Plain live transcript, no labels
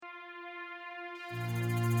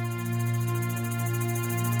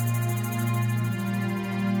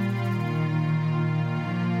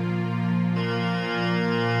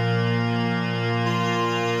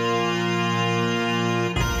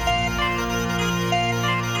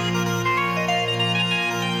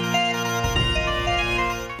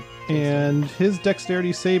And his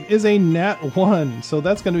dexterity save is a nat 1, so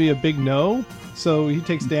that's going to be a big no. So he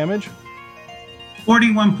takes damage.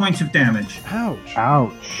 41 points of damage. Ouch.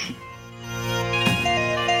 Ouch.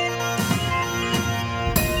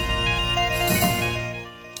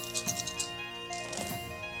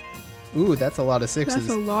 Ooh, that's a lot of sixes.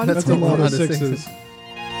 That's a lot That's a lot of sixes.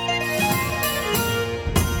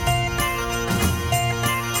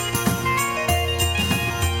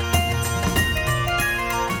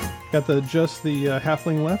 Got just the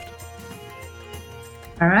halfling left.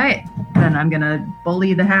 All right, then I'm gonna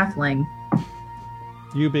bully the halfling.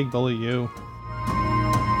 You big bully, you.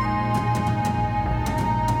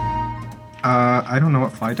 I don't know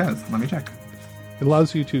what fly does. Let me check. It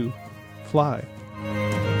allows you to fly.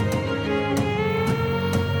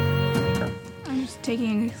 I'm just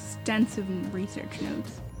taking extensive research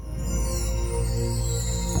notes.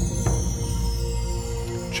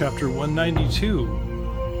 Chapter 192.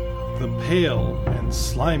 The Pale and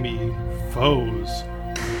Slimy Foes.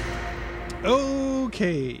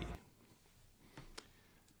 Okay.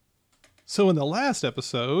 So in the last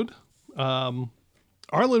episode,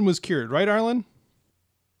 Arlen was cured, right, Arlen?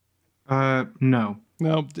 No.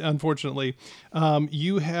 No, unfortunately.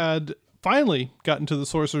 You had finally gotten to the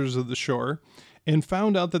Sorcerers of the Shore and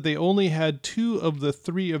found out that they only had 2 of the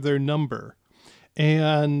 3 of their number.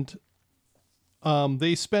 And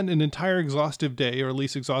they spent an entire exhaustive day, or at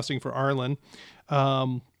least exhausting for Arlen,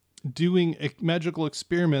 doing magical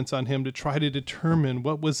experiments on him to try to determine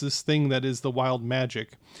what was this thing that is the wild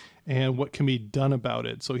magic and what can be done about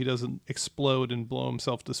it so he doesn't explode and blow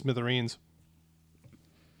himself to smithereens.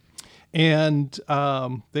 And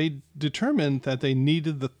they determined that they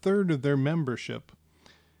needed the third of their membership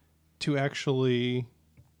to actually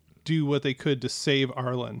do what they could to save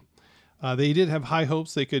Arlen. They did have high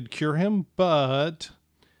hopes they could cure him, but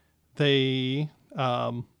they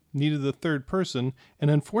needed the third person.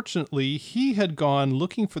 And unfortunately, he had gone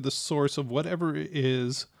looking for the source of whatever it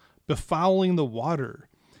is befouling the water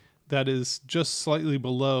that is just slightly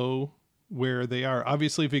below where they are.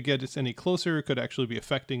 Obviously, if it gets any closer, it could actually be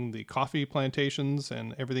affecting the coffee plantations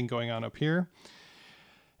and everything going on up here.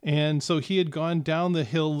 And so he had gone down the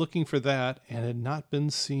hill looking for that and had not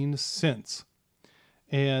been seen since.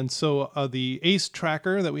 And so the ace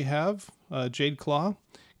tracker that we have, Jade Claw,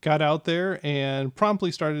 got out there and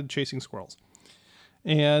promptly started chasing squirrels.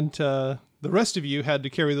 And the rest of you had to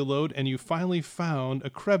carry the load, and you finally found a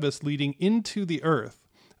crevice leading into the earth.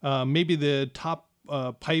 Maybe the top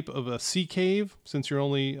pipe of a sea cave, since you're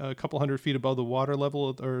only a couple hundred feet above the water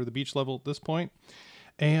level or the beach level at this point,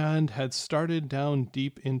 and had started down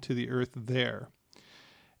deep into the earth there.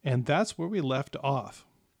 And that's where we left off.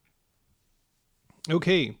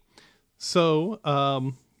 Okay, so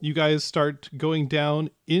you guys start going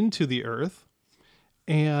down into the earth,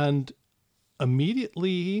 and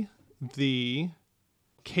immediately the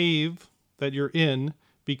cave that you're in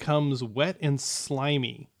becomes wet and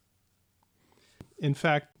slimy. In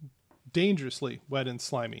fact, dangerously wet and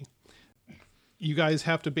slimy. You guys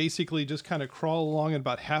have to basically just kind of crawl along at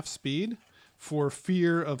about half speed for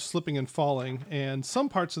fear of slipping and falling, and some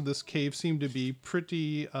parts of this cave seem to be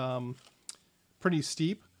pretty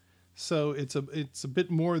steep, so it's a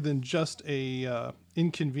bit more than just a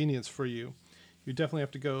inconvenience for you. You definitely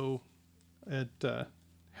have to go at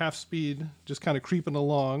half speed, just kind of creeping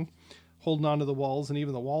along, holding onto the walls, and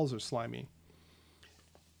even the walls are slimy.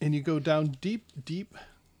 And you go down deep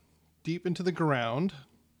into the ground.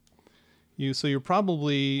 So you're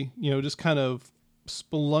probably just kind of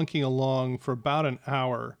spelunking along for about an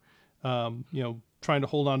hour. Trying to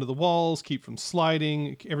hold onto the walls, keep from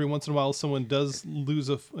sliding. Every once in a while, someone does lose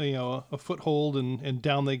a foothold, and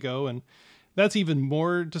down they go. And that's even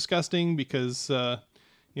more disgusting because now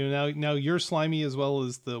you're slimy as well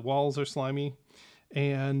as the walls are slimy.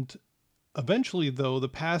 And eventually, though, the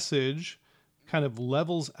passage kind of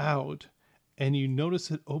levels out, and you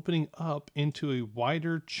notice it opening up into a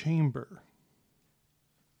wider chamber.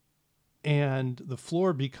 And the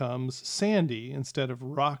floor becomes sandy instead of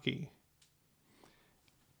rocky.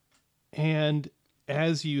 And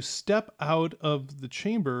as you step out of the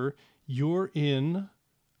chamber, you're in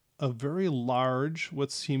a very large,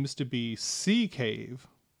 what seems to be sea cave.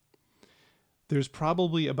 There's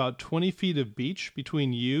probably about 20 feet of beach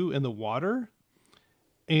between you and the water.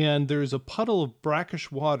 And there's a puddle of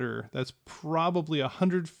brackish water that's probably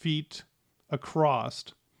 100 feet across,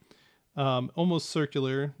 almost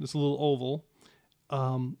circular, this little oval.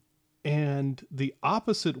 And the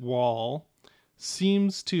opposite wall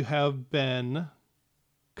seems to have been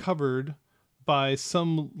covered by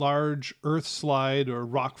some large earth slide or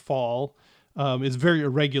rock fall. It's very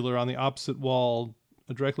irregular on the opposite wall,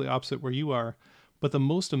 directly opposite where you are. But the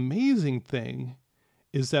most amazing thing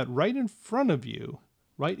is that right in front of you,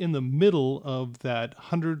 right in the middle of that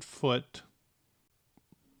 100-foot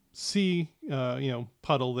sea,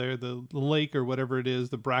 puddle there, the lake or whatever it is,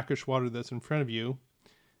 the brackish water that's in front of you,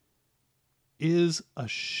 is a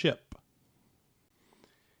ship.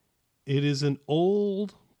 It is an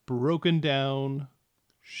old, broken down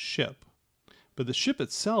ship. But the ship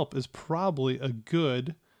itself is probably a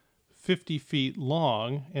good 50 feet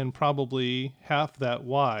long and probably half that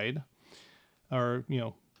wide, or,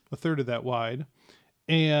 a third of that wide.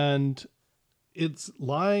 And it's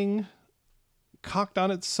lying cocked on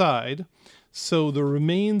its side, so the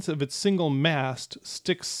remains of its single mast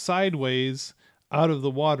stick sideways out of the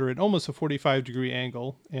water at almost a 45-degree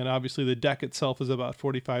angle, and obviously the deck itself is about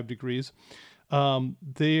 45 degrees.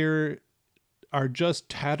 There are just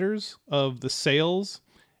tatters of the sails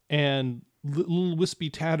and little wispy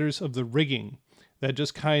tatters of the rigging that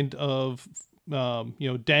just kind of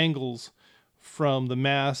dangles from the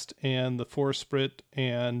mast and the foresprit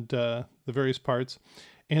and the various parts.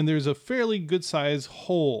 And there's a fairly good size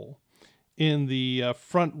hole in the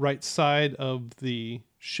front right side of the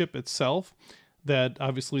ship itself that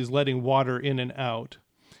obviously is letting water in and out.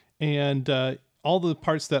 And all the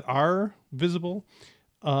parts that are visible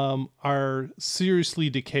are seriously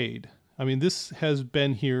decayed. I mean, this has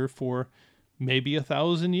been here for maybe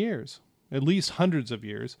 1,000 years, at least hundreds of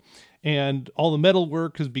years. And all the metal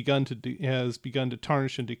work has begun to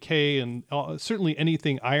tarnish and decay, and certainly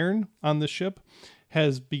anything iron on the ship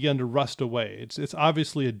has begun to rust away. It's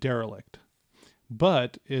obviously a derelict,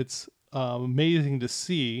 but it's amazing to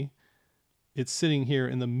see it's sitting here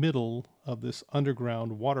in the middle of this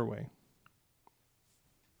underground waterway.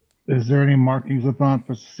 Is there any markings up on it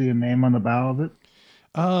for us to see a name on the bow of it?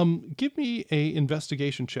 Give me a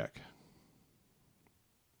investigation check.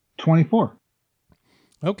 24.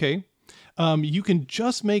 Okay. You can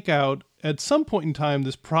just make out at some point in time,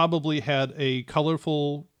 this probably had a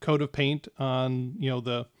colorful coat of paint on,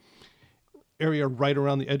 the area right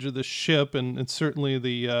around the edge of the ship, and certainly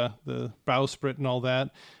the bowsprit and all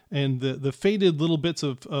that. And the faded little bits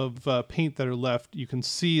of paint that are left, you can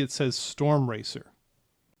see it says Storm Racer.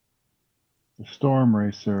 The Storm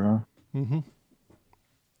Racer, huh? Mm-hmm.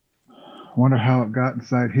 I wonder how it got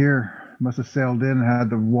inside here. Must have sailed in and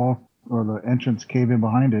had the wall or the entrance cave in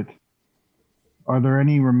behind it. Are there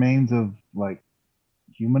any remains of like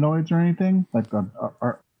humanoids or anything? Like,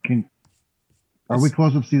 are we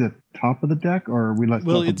close up to see the top of the deck, or are we are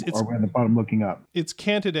we at the bottom looking up? It's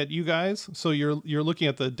canted at you guys, so you're looking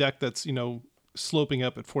at the deck that's sloping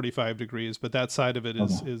up at 45 degrees, but that side of it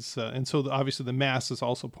is and so obviously the mast is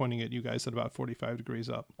also pointing at you guys at about 45 degrees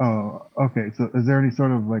up. Oh, okay. So is there any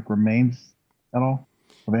sort of like remains at all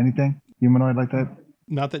of anything humanoid like that?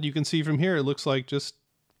 Not that you can see from here. It looks like just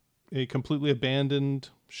a completely abandoned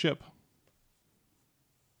ship.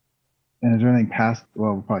 And is there anything past?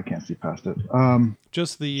 Well, we probably can't see past it.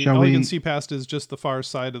 Just all you can see past is just the far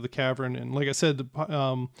side of the cavern. And like I said,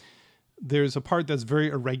 there's a part that's very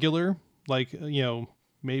irregular. Like,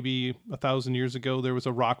 maybe 1,000 years ago, there was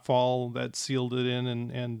a rock fall that sealed it in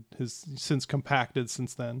and has since compacted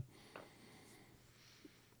since then.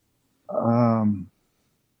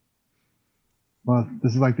 Well,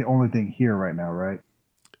 this is like the only thing here right now, right?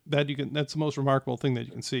 That's the most remarkable thing that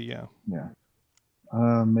you can see. Yeah. Yeah.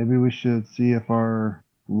 Maybe we should see if our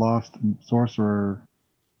lost sorcerer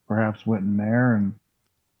perhaps went in there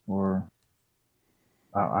or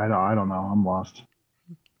I don't know. I'm lost.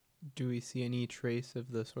 Do we see any trace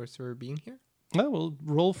of the sorcerer being here? Well,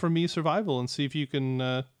 roll for me survival and see if you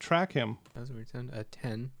can track him. That's what we said. A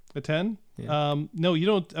 10. A 10? Yeah. No, you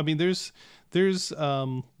don't. I mean, there's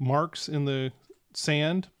marks in the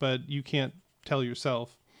sand, but you can't tell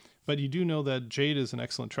yourself. But you do know that Jade is an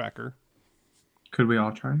excellent tracker. Could we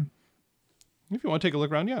all try? If you want to take a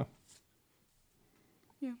look around, yeah.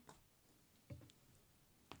 Yeah.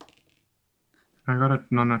 I got a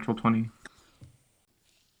non-natural 20.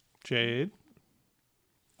 Jade?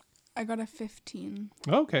 I got a 15.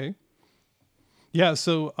 Okay. Yeah,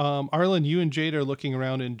 so Arlen, you and Jade are looking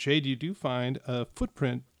around, and Jade, you do find a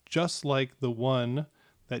footprint just like the one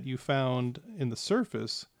that you found in the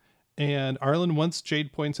surface. And Arlen, once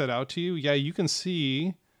Jade points that out to you, yeah, you can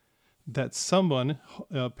see that someone,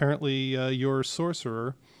 apparently your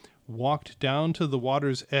sorcerer, walked down to the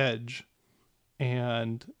water's edge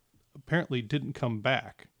and apparently didn't come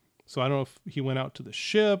back. So I don't know if he went out to the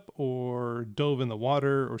ship or dove in the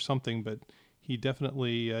water or something, but he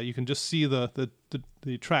definitely, you can just see the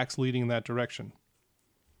tracks leading in that direction.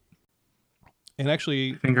 And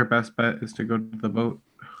actually, I think our best bet is to go to the boat.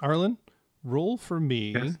 Arlen, roll for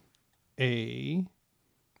me Yes. a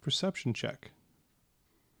perception check.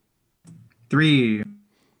 3.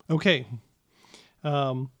 Okay.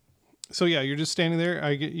 So yeah, you're just standing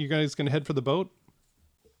there. You guys gonna head for the boat?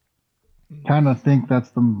 Kind of think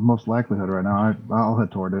that's the most likelihood right now. I'll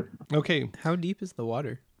head toward it. Okay. How deep is the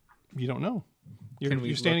water? You don't know. You're, Can we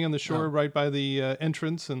you're standing look? on the shore Oh. right by the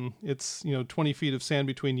entrance, and it's 20 feet of sand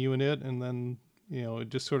between you and it, and then it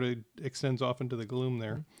just sort of extends off into the gloom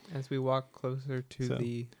there. As we walk closer to So-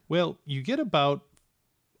 the... Well, you get about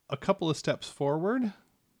a couple of steps forward,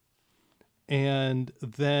 and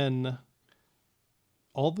then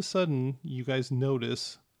all of a sudden, you guys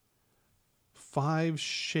notice 5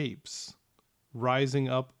 shapes rising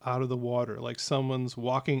up out of the water, like someone's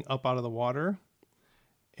walking up out of the water,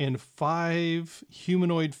 and 5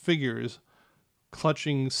 humanoid figures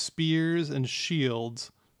clutching spears and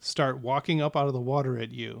shields start walking up out of the water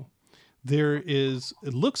at you. It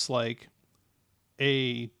looks like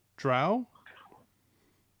a drow,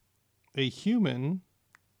 a human,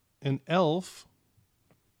 an elf,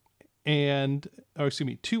 and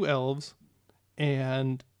 2 elves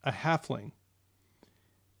and a halfling.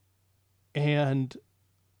 And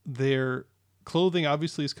their clothing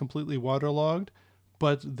obviously is completely waterlogged,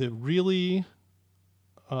 but the really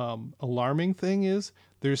alarming thing is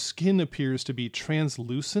their skin appears to be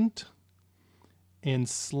translucent and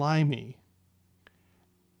slimy,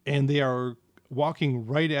 and they are walking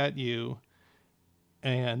right at you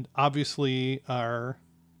and obviously are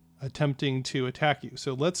attempting to attack you.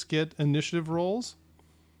 So let's get initiative rolls.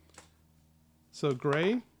 So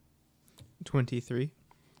Gray, 23.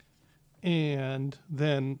 and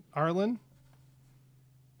then Arlen,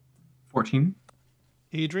 14.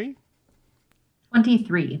 Adri,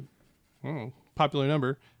 23. popular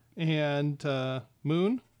number, and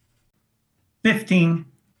Moon, 15.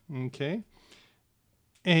 okay,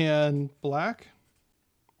 and Black,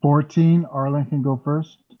 14. Arlen can go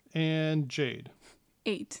first. and Jade.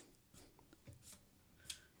 8.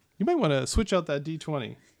 You might want to switch out that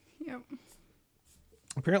D20. Yep.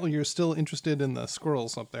 Apparently you're still interested in the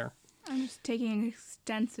squirrels up there. I'm just taking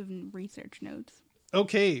extensive research notes.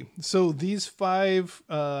 Okay, so these 5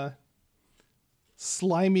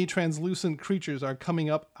 slimy, translucent creatures are coming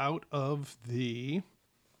up out of the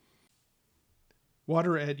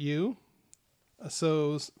water at you.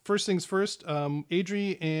 So first things first,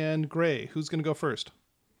 Adri and Gray, who's going to go first?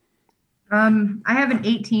 I have an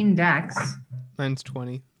 18 dex. Mine's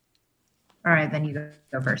 20. All right, then you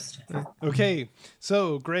go first. Okay,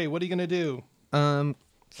 so Gray, what are you going to do?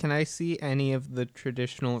 Can I see any of the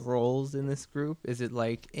traditional roles in this group? Is it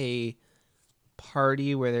like a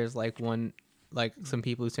party where there's like some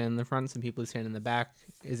people who stand in the front, some people who stand in the back?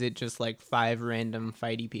 Is it just like 5 random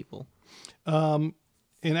fighty people?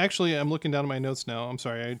 And actually, I'm looking down at my notes now. I'm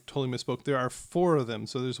sorry, I totally misspoke. There are 4 of them.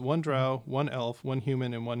 So there's 1 drow, 1 elf, 1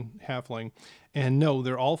 human, and 1 halfling. And no,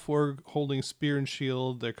 they're all 4 holding spear and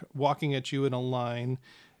shield. They're walking at you in a line,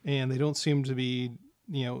 and they don't seem to be,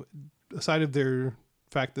 aside of their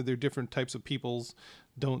fact that they're different types of peoples,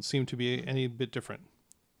 don't seem to be any bit different.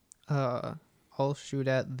 I'll shoot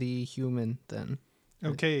at the human then,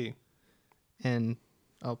 Okay. and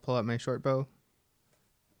I'll pull out my short bow.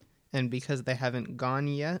 And because they haven't gone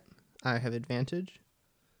yet, I have advantage.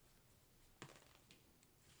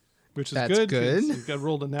 Which is That's good. good. 'Cause you've got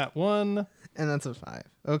rolled a nat 1. And that's a 5.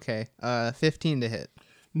 Okay. 15 to hit.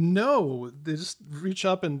 No, they just reach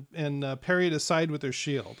up and parry it aside with their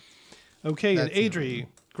shield. Okay, That's and Adri,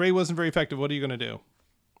 Gray wasn't very effective. What are you going to do?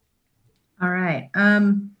 All right.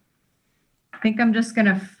 I think I'm just going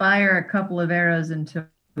to fire a couple of arrows into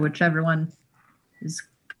whichever one is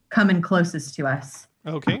coming closest to us.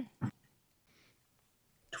 Okay.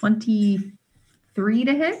 23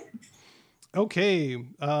 to hit. Okay.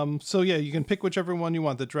 So yeah, you can pick whichever one you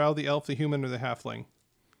want: the drow, the elf, the human, or the halfling.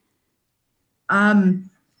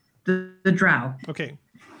 The drow. Okay.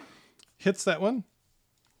 Hits that one.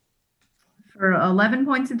 For 11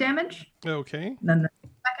 points of damage. Okay. Then the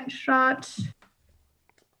second shot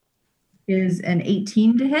is an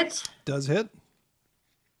 18 to hit Does hit.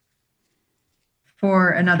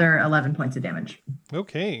 for another 11 points of damage.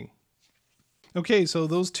 Okay. Okay, so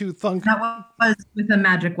those 2 thunk. That was with a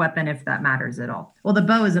magic weapon, if that matters at all. Well, the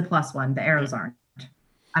bow is a +1. The arrows aren't.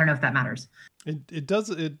 I don't know if that matters. It does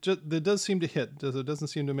seem to hit. It doesn't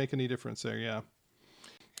seem to make any difference there. Yeah.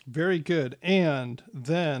 Very good. And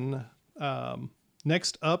then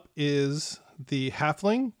Next up is the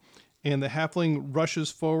halfling, and the halfling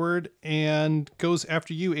rushes forward and goes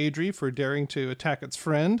after you, Adri, for daring to attack its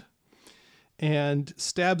friend, and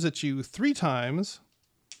stabs at you 3 times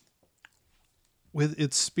with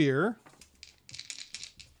its spear.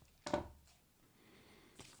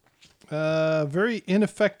 Very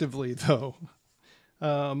ineffectively, though,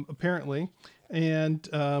 apparently. And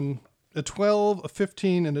a 12, a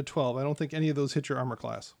 15, and a 12. I don't think any of those hit your armor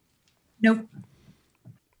class. Nope.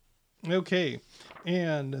 Okay.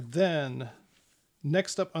 And then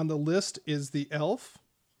next up on the list is the elf.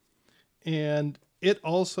 And it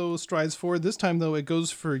also strides forward. This time, though, it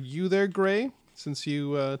goes for you there, Gray, since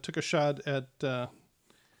you took a shot at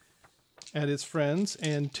its friends,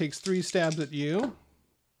 and takes 3 stabs at you.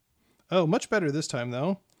 Oh, much better this time,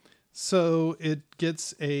 though. So it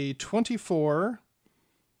gets a 24,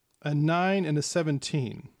 a 9, and a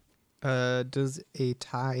 17. Does a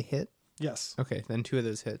tie hit? Yes. Okay, then 2 of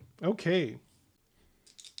those hit. Okay.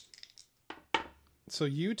 So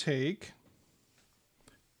you take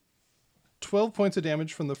 12 points of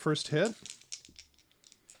damage from the first hit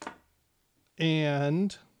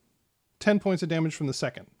and 10 points of damage from the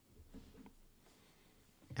second.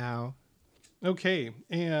 Ow. Okay,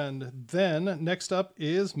 and then next up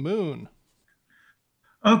is Moon.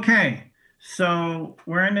 Okay, so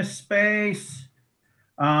we're in a space.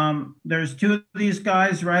 There's 2 of these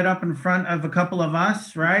guys right up in front of a couple of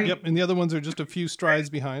us, right? Yep, and the other ones are just a few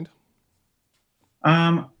strides behind.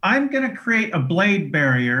 I'm going to create a blade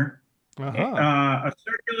barrier, a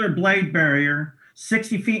circular blade barrier,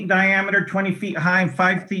 60 feet in diameter, 20 feet high, and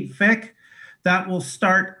 5 feet thick. That will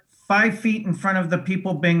start 5 feet in front of the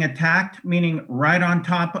people being attacked, meaning right on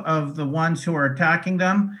top of the ones who are attacking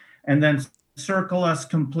them, and then circle us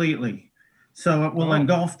completely. So it will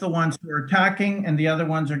engulf the ones who are attacking, and the other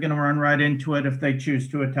ones are going to run right into it if they choose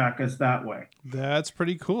to attack us that way. That's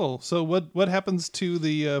pretty cool. So what happens to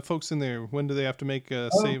the folks in there? When do they have to make a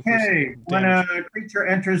save? Okay, when a creature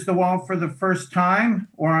enters the wall for the first time,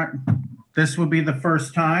 or this will be the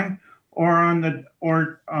first time, or on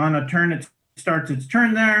a turn it starts its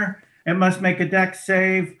turn there, it must make a dex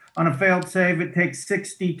save. On a failed save, it takes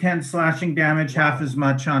 6d10 slashing damage, half as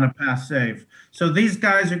much on a pass save. So these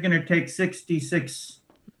guys are going to take 66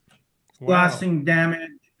 slashing damage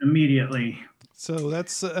immediately. So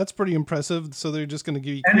that's pretty impressive. So they're just going to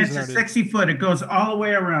give you... And it's a 60 foot. It goes all the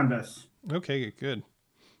way around us. Okay, good.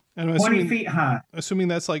 And I'm 20 feet high. Assuming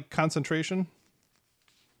that's like concentration?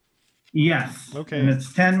 Yes. Okay. And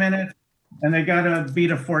it's 10 minutes, and they got to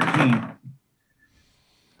beat a 14.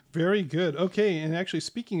 Very good. Okay, and actually,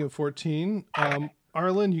 speaking of 14,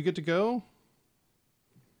 Arlen, you get to go.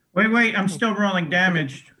 Wait! I'm still rolling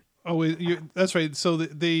damage. Oh, that's right. So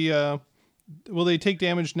will they take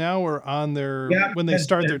damage now or on their when they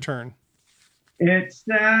start their turn? It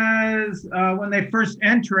says when they first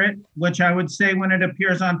enter it, which I would say when it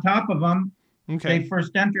appears on top of them, they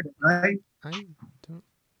first entered it, right?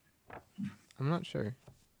 I'm not sure.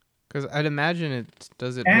 Because I'd imagine it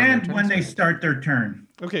does it. And when they start their turn.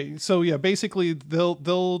 Okay, so yeah, basically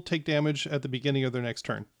they'll take damage at the beginning of their next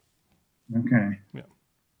turn. Okay. Yeah,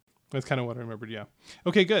 that's kind of what I remembered. Yeah.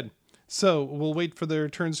 Okay, good. So we'll wait for their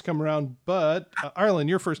turns to come around. But Arlen,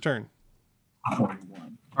 your first turn.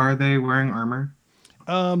 41. Are they wearing armor?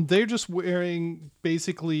 They're just wearing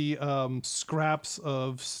basically scraps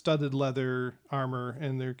of studded leather armor,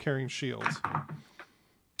 and they're carrying shields.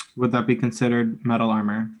 Would that be considered metal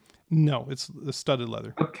armor? No, it's the studded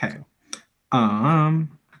leather. Okay. And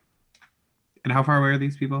how far away are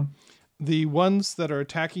these people? The ones that are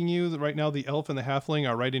attacking you right now, the elf and the halfling,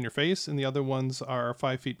 are right in your face, and the other ones are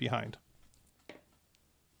 5 feet behind.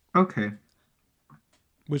 Okay.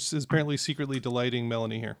 Which is apparently secretly delighting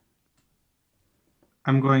Melanie here.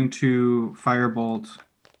 I'm going to firebolt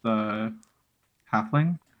the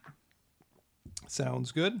halfling.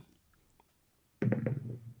 Sounds good.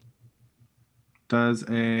 Does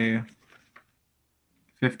a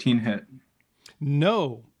 15 hit?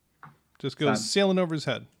 No. Just goes sailing over his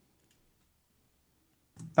head.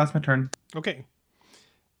 That's my turn. Okay.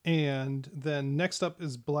 And then next up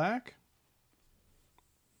is Black.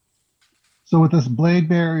 So with this blade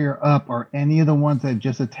barrier up, are any of the ones that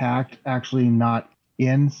just attacked actually not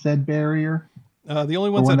in said barrier? The only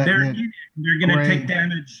ones they're going to take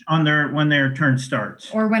damage on when their turn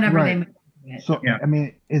starts, or whenever they move. So yeah. I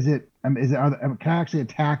mean, can I actually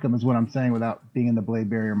attack them? Is what I'm saying without being in the blade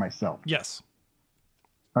barrier myself. Yes.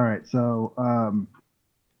 All right. So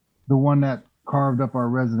the one that carved up our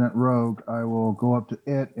resident rogue, I will go up to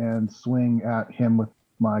it and swing at him with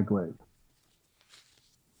my glaive.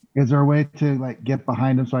 Is there a way to get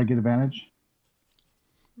behind him so I get advantage?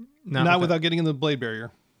 Not without getting in the blade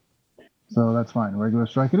barrier. So that's fine. Regular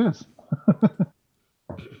strike it is.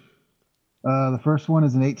 The first one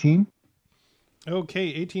is an 18. Okay,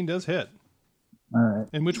 18 does hit. All right.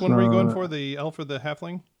 And which one were you going for? The elf or the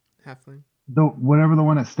halfling? Halfling. Whatever the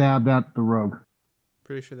one that stabbed at the rogue.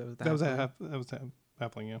 Pretty sure that was That was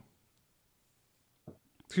halfling, yeah.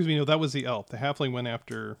 Excuse me, no, that was the elf. The halfling went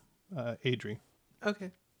after Adri.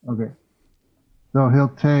 Okay. Okay. So he'll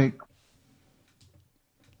take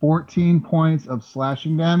 14 points of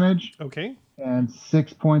slashing damage. Okay. And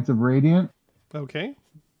 6 points of radiant. Okay.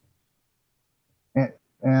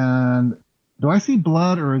 And do I see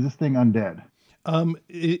blood, or is this thing undead?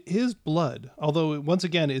 It is blood. Although once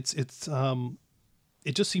again, it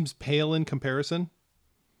just seems pale in comparison.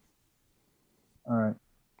 All right.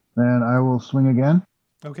 Then I will swing again.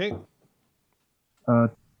 Okay.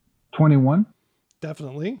 21.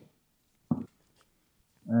 Definitely.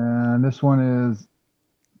 And this one is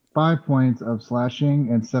 5 points of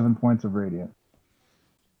slashing and 7 points of radiant.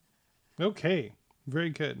 Okay.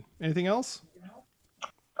 Very good. Anything else?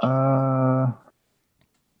 Nope,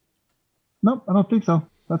 I don't think so.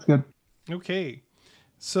 That's good. Okay.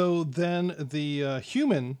 So then the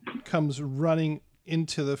human comes running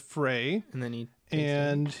into the fray. And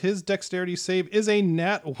then his dexterity save is a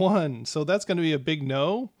nat 1. So that's going to be a big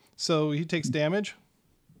no. So he takes damage.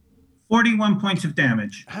 41 points of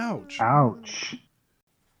damage. Ouch. Ouch.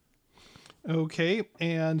 Okay.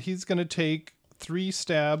 And he's going to take 3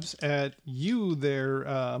 stabs at you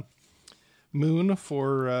there, Moon,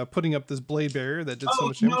 for putting up this blade barrier that did so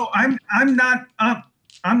much damage. No, I'm not up.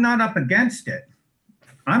 I'm not up against it.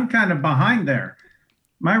 I'm kind of behind there.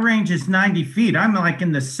 My range is 90 feet. I'm like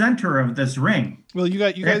in the center of this ring. Well, you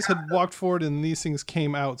guys had walked forward and these things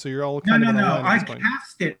came out, so you're all kind of in a line I at this point.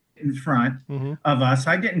 cast it in front of us.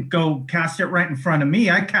 I didn't go cast it right in front of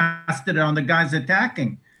me. I casted it on the guys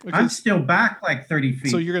attacking. Okay. I'm still back like 30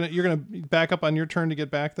 feet. So you're gonna back up on your turn to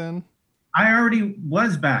get back then? I already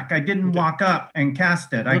was back. I didn't walk up and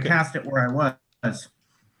cast it. I cast it where I was.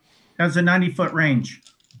 That's a 90-foot range.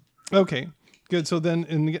 Okay, good. So then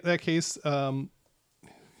in that case,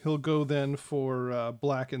 he'll go then for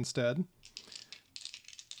black instead.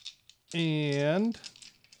 And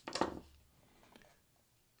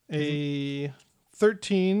a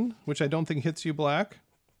 13, which I don't think hits you, black.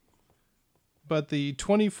 But the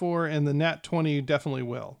 24 and the nat 20 definitely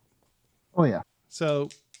will. Oh, yeah. So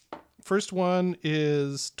first one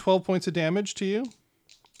is 12 points of damage to you.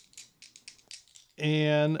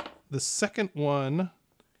 And the second one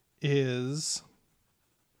is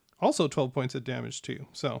also 12 points of damage to you.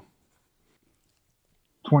 So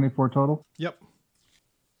 24 total? Yep.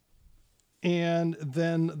 And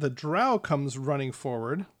then the drow comes running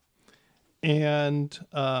forward. And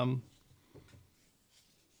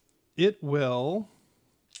it will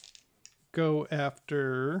go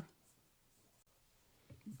after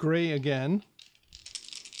Gray again.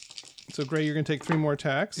 So Gray, you're going to take 3 more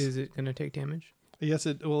attacks. Is it going to take damage? Yes,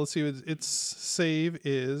 it. Well, let's see. Its save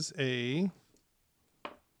is a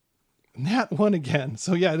nat 1 again.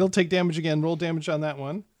 So yeah, it'll take damage again. Roll damage on that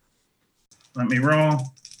one. Let me roll.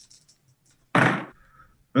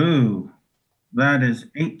 Ooh, that is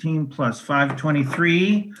 18 plus 5,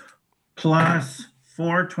 23, plus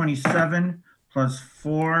 4, 27, plus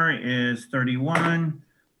 4 is 31,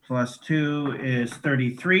 plus 2 is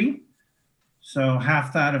 33. So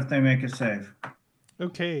half that if they make a save.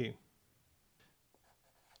 Okay.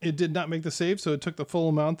 It did not make the save, so it took the full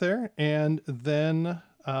amount there. And then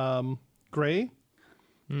Gray,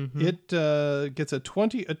 it gets a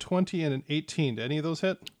 20, a 20, and an 18. Did any of those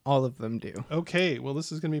hit? All of them do. Okay, well,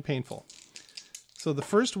 this is going to be painful. So the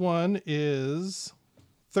first one is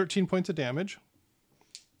 13 points of damage.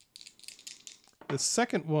 The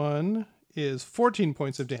second one is 14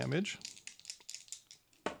 points of damage.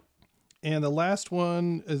 And the last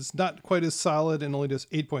one is not quite as solid and only does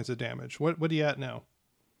 8 points of damage. What are you at now?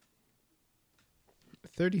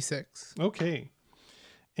 36. Okay.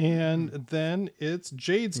 And then it's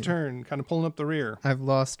Jade's turn, kind of pulling up the rear. I've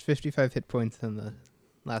lost 55 hit points in the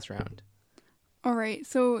last round. All right,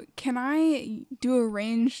 so can I do a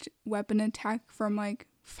ranged weapon attack from like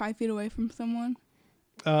 5 feet away from someone?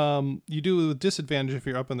 You do with disadvantage if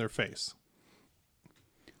you're up in their face.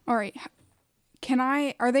 All right.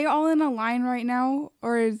 Are they all in a line right now,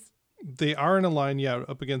 or is... They are in a line, yeah,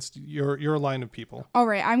 up against your line of people. All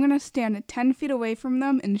right, I'm going to stand at 10 feet away from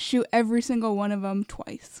them and shoot every single one of them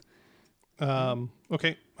twice.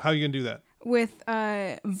 Okay, how are you going to do that? With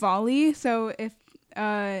volley, so if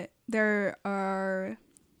there are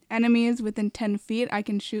enemies within 10 feet, I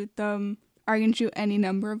can shoot them, or I can shoot any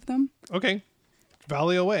number of them. Okay,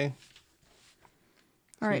 volley away.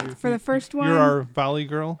 All right, you- for the first one, You're our volley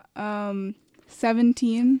girl.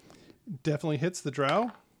 17. Definitely hits the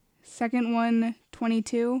drow. Second one,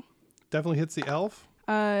 22. Definitely hits the elf.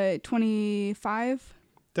 25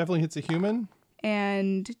 Definitely hits a human.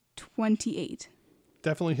 and 28.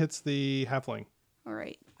 Definitely hits the halfling. All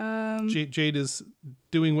right. Jade is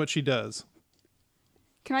doing what she does.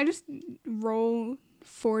 Can I just roll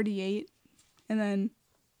 48 and then,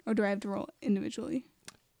 or do I have to roll individually?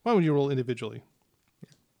 Why would you roll individually?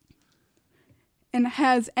 And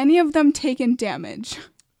has any of them taken damage?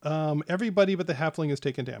 Everybody but the halfling has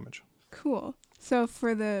taken damage. Cool. So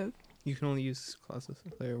for the You can only use Colossus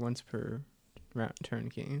Slayer once per turn,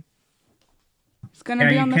 can't you? it's gonna Yeah,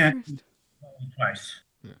 be you on the can't- first. Twice.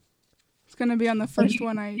 It's gonna be on the So first you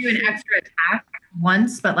one. can I do an extra attack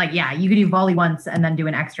once, but like, yeah, you could do volley once and then do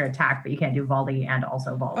an extra attack, but you can't do volley and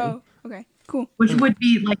also volley, Oh, okay, cool. which would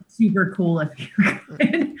be like super cool if you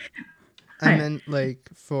could. I Right. meant like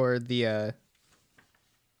for the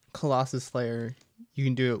Colossus Slayer, you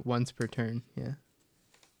can do it once per turn. Yeah.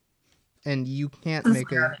 And you can't make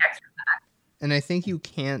Slayer on a. the extra. And I think you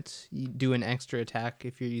can't do an extra attack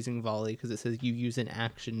if you're using volley because it says you use an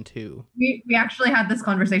action too. We actually had this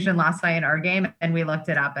conversation last night in our game, and we looked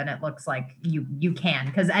it up, and it looks like you can,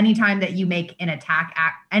 because anytime that you make an attack,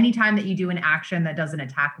 anytime that you do an action that does an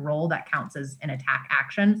attack roll, that counts as an attack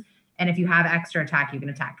action. And if you have extra attack, you can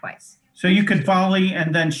attack twice. So you could volley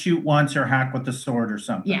and then shoot once or hack with the sword or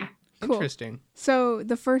something. Yeah. Cool. Interesting. So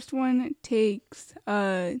the first one takes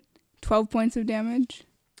 12 points of damage.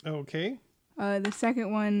 Okay. The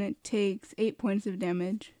second one takes 8 points of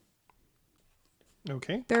damage.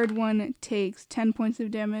 Okay. Third one takes 10 points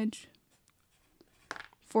of damage.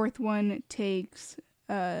 Fourth one takes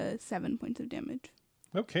 7 points of damage.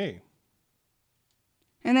 Okay.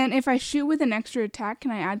 And then if I shoot with an extra attack,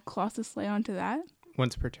 can I add Colossus Slayer onto that?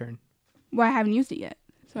 Once per turn. Well, I haven't used it yet.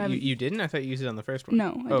 So I haven't. You didn't? I thought you used it on the first one.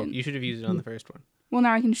 No, I Oh, didn't. you should have used it on the first one. Well,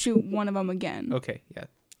 now I can shoot one of them again. Okay, yeah.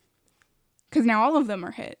 Because now all of them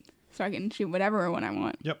are hit. So I can shoot whatever one I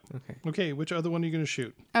want. Yep. Okay. Okay. Which other one are you going to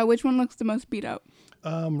shoot? Which one looks the most beat up?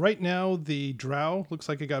 Right now, the drow looks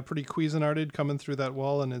like it got pretty Cuisinarted coming through that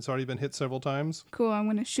wall, and it's already been hit several times. Cool, I'm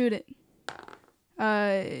going to shoot it.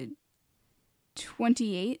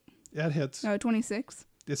 28. That hits. No, 26.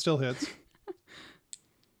 It still hits.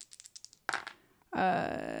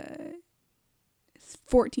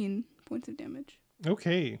 14 points of damage.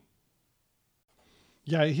 Okay.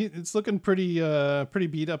 Yeah, it's looking pretty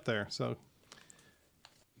beat up there. So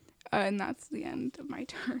And that's the end of my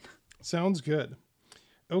turn. sounds good.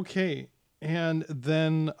 Okay, and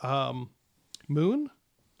then Moon,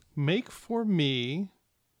 make for me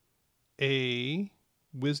a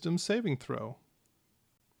wisdom saving throw.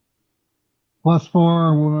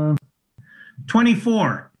 +4, woman.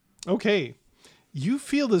 24. Okay, you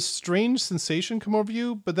feel this strange sensation come over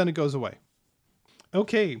you, but then it goes away.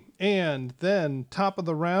 Okay, and then top of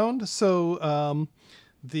the round. So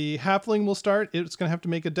the halfling will start. It's going to have to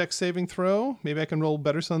make a dex saving throw. Maybe I can roll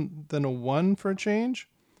better than a 1 for a change.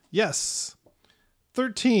 Yes.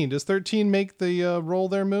 13. Does 13 make the roll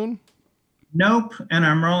there, Moon? Nope. And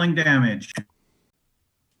I'm rolling damage.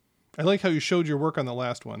 I like how you showed your work on the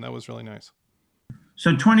last one. That was really nice.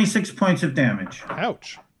 So 26 points of damage.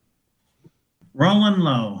 Ouch. Rolling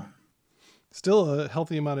low. Still a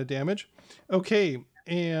healthy amount of damage. Okay,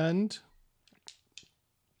 and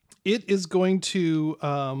it is going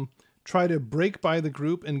to try to break by the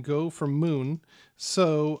group and go for Moon.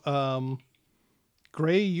 So,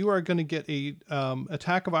 Gray, you are going to get a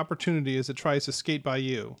attack of opportunity as it tries to skate by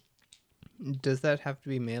you. Does that have to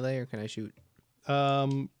be melee or can I shoot?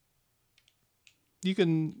 You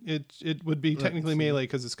can. It would be technically see. melee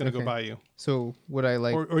because it's going to Okay. go by you, So would I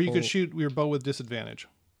like or you could pull- shoot your bow with disadvantage.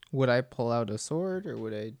 Would I pull out a sword or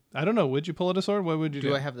would I I don't know. Would you pull out a sword? What would you do?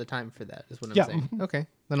 do I have the time for that is what I'm Yeah. saying. Okay.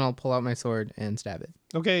 Then I'll pull out my sword and stab it.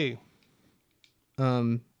 Okay.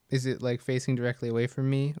 Is it like facing directly away from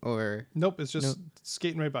me or Nope. It's just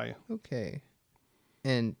skating right by you. okay.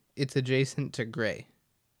 And it's adjacent to gray.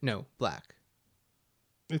 No, black.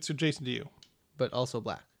 It's adjacent to you. But also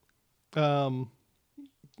black.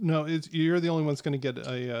 No, you're the only one that's going to get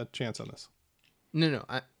a chance on this. No.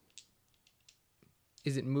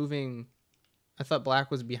 Is it moving? I thought black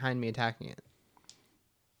was behind me attacking it.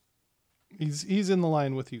 He's in the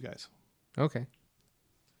line with you guys. Okay.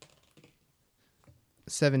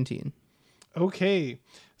 17. Okay,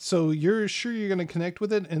 so you're sure you're going to connect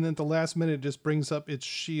with it, and then at the last minute it just brings up its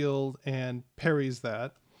shield and parries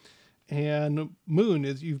that. And Moon,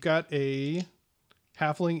 you've got a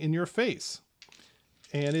halfling in your face,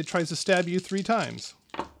 and it tries to stab you 3 times.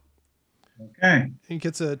 Okay. It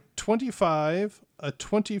gets a 25, a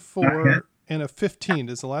 24 and a 15.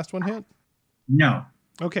 Does the last one hit? No.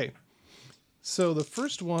 Okay. So the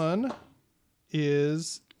first one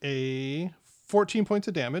is a 14 points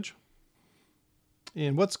of damage.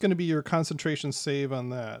 And what's going to be your concentration save on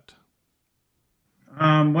that?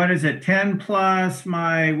 What is it? 10 plus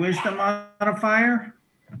my wisdom modifier?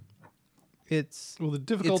 It's Well, the it's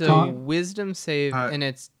difficulty. a wisdom save, and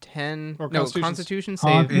it's 10. Or No, constitution constitution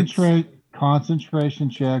save. Concentration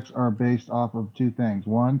checks are based off of two things.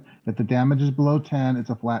 One, if the damage is below 10, it's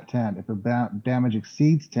a flat 10. If the damage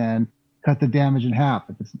exceeds 10, cut the damage in half.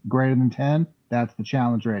 If it's greater than 10, that's the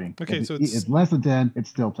challenge rating. Okay, if so it's less than 10, it's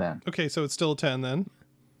still 10. Okay, so it's still a 10 then.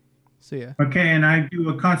 So yeah. Okay, and I do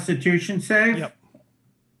a constitution save? Yep.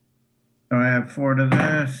 So I have 4 to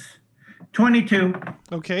this. 22.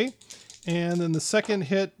 Okay. And then the second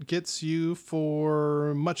hit gets you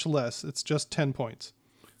for much less. It's just 10 points.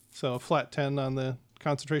 So a flat 10 on the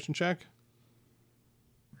concentration check.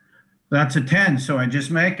 That's a 10, so I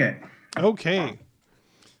just make it. Okay.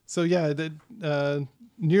 So yeah, it did,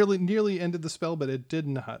 nearly ended the spell, but it did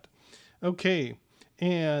not. Okay.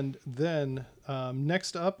 And then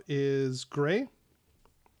next up is Gray.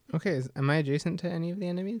 Okay, am I adjacent to any of the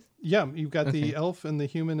enemies? Yeah, you've got Okay. the elf and the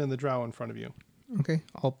human and the drow in front of you. Okay,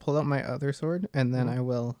 I'll pull out my other sword, and then I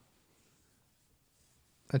will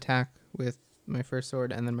attack with my first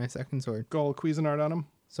sword and then my second sword. Go all Cuisinart on him.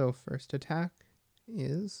 So first attack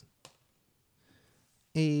is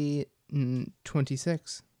a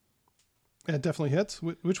 26. It definitely hits.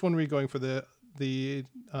 Which one were you going for? The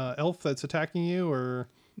elf that's attacking you, or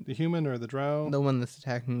the human, or the drow? The one that's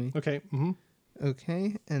attacking me. Okay. Mm-hmm.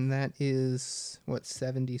 Okay, and that is,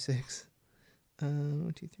 76?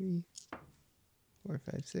 1, 2, 3, 4,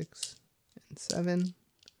 5, 6, and 7.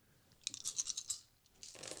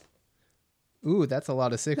 Ooh, that's a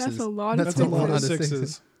lot of sixes. That's a lot of That's a lot of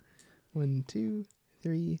sixes. 1, 2,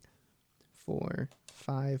 3, 4,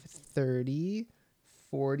 5, 30,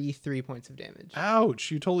 43 points of damage. Ouch!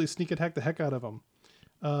 You totally sneak attack the heck out of him.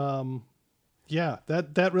 Yeah,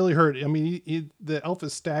 that really hurt. I mean, the elf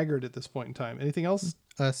is staggered at this point in time. Anything else?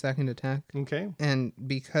 A second attack. Okay. And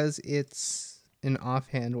because it's an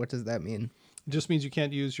offhand, what does that mean? It just means you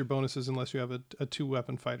can't use your bonuses unless you have a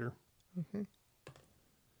 2-weapon fighter. Okay.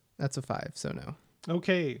 That's a 5, so no.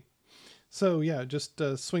 Okay. So yeah, just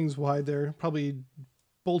swings wide there. Probably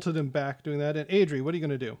bolted him back doing that. And Adri, what are you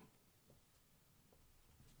going to do?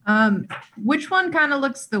 Which one kind of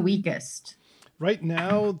looks the weakest? Right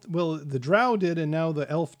now, well, the drow did, and now the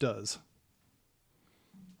elf does.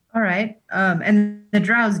 All right. And the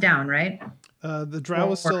drow's down, right? The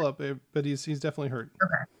drow is still up, but he's definitely hurt.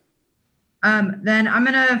 Okay. Then I'm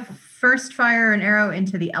gonna first fire an arrow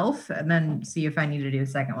into the elf, and then see if I need to do a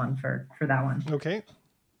second one for that one. Okay.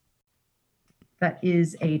 That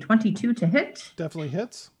is a 22 to hit Definitely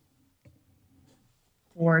hits.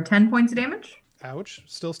 for 10 points of damage. Ouch.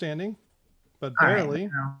 Still standing, but All right, barely.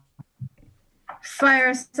 now fire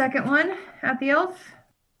a second one at the elf.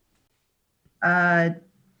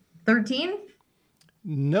 13.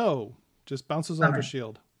 No, just bounces off Bummer. the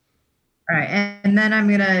shield. All right, and then I'm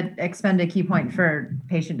gonna expend a key point for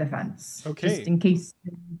patient defense. Okay. Just in case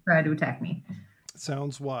you try to attack me.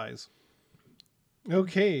 Sounds wise.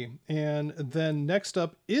 Okay, and then next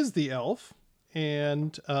up is the elf,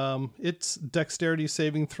 and its dexterity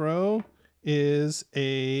saving throw is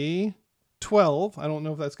a 12. I don't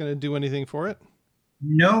know if that's going to do anything for it.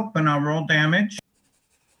 Nope, and I'll roll damage.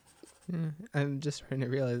 I'm just starting to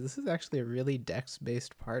realize this is actually a really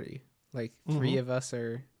dex-based party. Like, 3 of us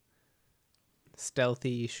are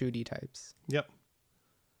stealthy, shooty types. Yep.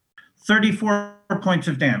 34 points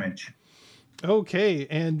of damage. Okay,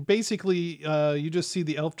 and basically, you just see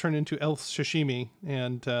the elf turn into elf sashimi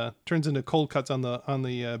and turns into cold cuts on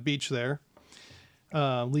the beach there,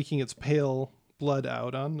 leaking its pale blood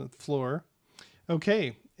out on the floor.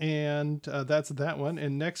 Okay, and that's that one.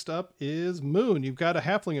 And next up is Moon. You've got a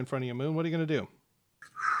halfling in front of you, Moon. What are you going to do?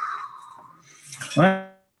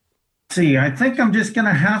 Let's see. I think I'm just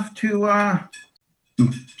gonna have to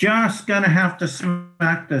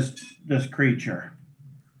smack this creature.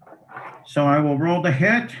 So I will roll the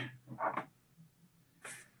hit,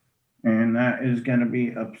 and that is going to be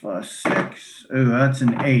a +6. Oh, that's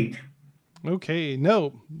an 8. Okay,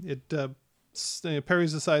 no, it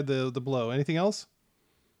parries aside the blow. Anything else?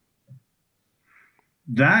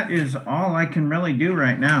 That is all I can really do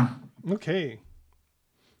right now. Okay.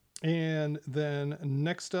 And then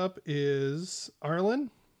next up is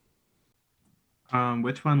Arlen.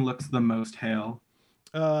 Which one looks the most hale?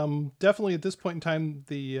 Definitely at this point in time,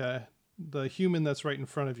 the human that's right in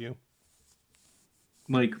front of you.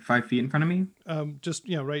 Like 5 feet in front of me? Just,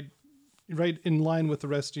 right right in line with the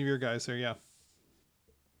rest of your guys there. Yeah.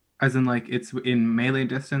 As in, like, it's in melee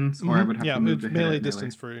distance, or I would have to move it's to hit melee it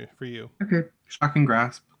distance for you. Okay. Shocking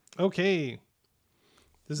grasp. Okay.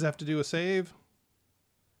 Does it have to do a save?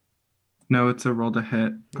 No, it's a roll to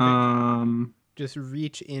hit. Okay. Just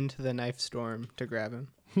reach into the knife storm to grab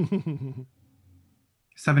him.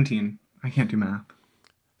 17. I can't do math.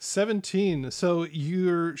 17. So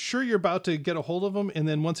you're sure you're about to get a hold of him, and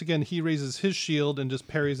then once again he raises his shield and just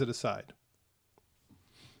parries it aside.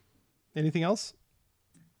 Anything else?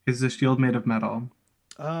 Is the shield made of metal?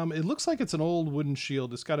 It looks like it's an old wooden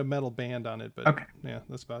shield. It's got a metal band on it, but okay. Yeah,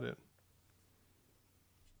 that's about it.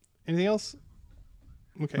 Anything else?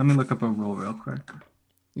 Okay. Let me look up a roll real quick.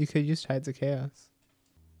 You could use Tides of Chaos.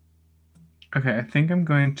 Okay, I think I'm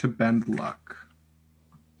going to bend luck.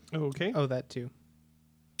 Okay. Oh, that too.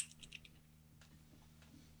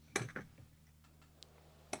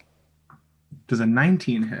 Does a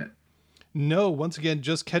 19 hit? No, once again,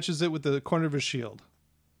 just catches it with the corner of his shield.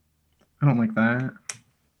 I don't like that.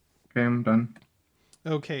 Okay, I'm done.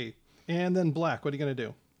 Okay. And then Black, what are you going to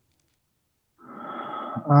do?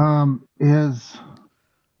 Is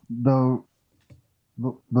the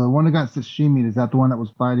one that got sashimi, is that the one that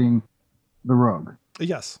was fighting the rogue?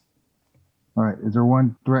 Yes. All right. Is there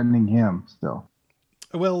one threatening him still?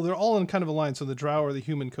 Well, they're all in kind of a line, so the drow or the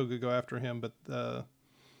human could go after him, but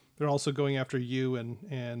they're also going after you and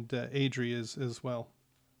Adri as well.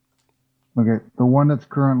 Okay. The one that's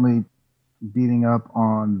currently beating up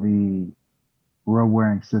on the robe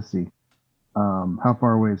wearing sissy. How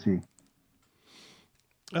far away is he?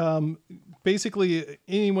 Basically,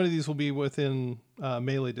 any one of these will be within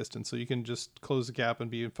melee distance, so you can just close the gap and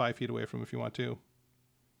be 5 feet away from him if you want to.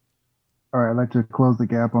 All right, I'd like to close the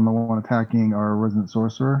gap on the one attacking our resident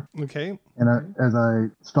sorcerer. Okay. And as I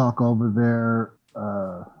stalk over there,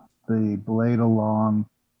 the blade along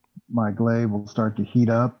my glaive will start to heat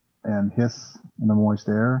up and hiss in the moist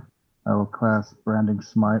air. I will cast Branding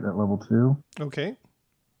Smite at level 2. Okay.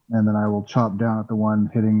 And then I will chop down at the one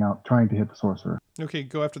trying to hit the sorcerer. Okay,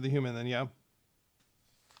 go after the human then, yeah.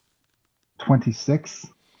 26.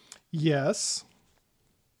 Yes.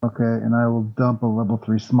 Okay, and I will dump a level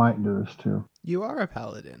 3 smite into this too. You are a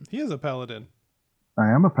paladin. He is a paladin. I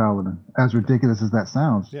am a paladin, as ridiculous as that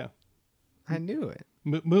sounds. Yeah. I knew it.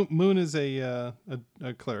 Moon is a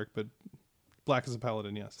cleric, but Black is a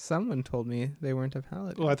paladin, yes. Someone told me they weren't a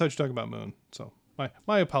paladin. Well, I thought you were talking about Moon, so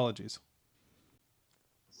my apologies.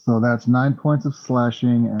 So that's 9 points of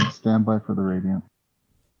slashing and standby for the radiant.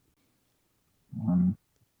 1,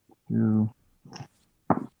 2.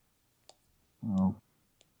 Oh.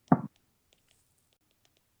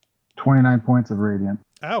 29 points of radiant.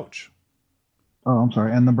 Ouch. Oh, I'm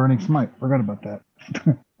sorry. And the burning smite. Forgot about that.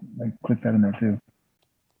 I clicked that in there too.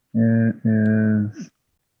 It is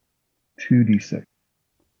 2d6.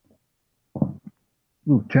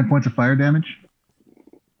 Ooh, 10 points of fire damage.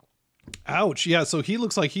 Ouch. Yeah, so he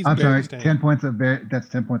looks like he's I'm barely sorry, standing. 10 points of that's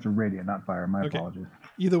 10 points of radiant, not fire. My Okay. apologies.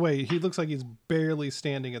 Either way, he looks like he's barely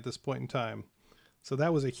standing at this point in time. So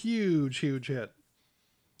that was a huge hit.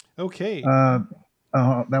 Okay. That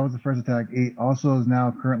was the first attack. He also is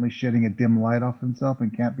now currently shedding a dim light off himself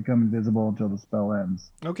and can't become invisible until the spell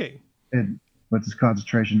ends. Okay. It puts his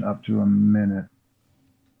concentration up to a minute.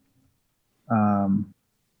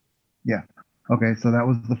 Yeah. Okay, so that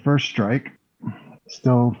was the first strike.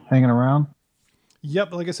 Still hanging around?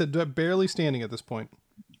 Yep, like I said, barely standing at this point.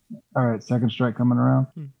 All right, second strike coming around.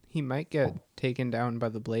 He might get taken down by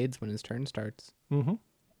the blades when his turn starts. Mm-hmm.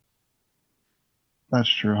 That's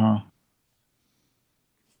true, huh?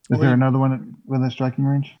 Is there another one within striking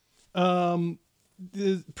range?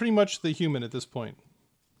 Pretty much the human at this point.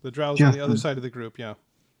 The drow's on the other side of the group, yeah.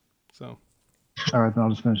 So. All right, then I'll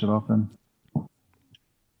just finish it off then.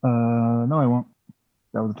 No, I won't.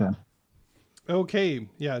 That was a 10. Okay,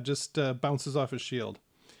 yeah, just bounces off his shield.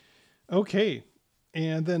 Okay,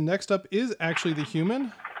 and then next up is actually the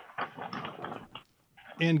human.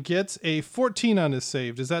 And gets a 14 on his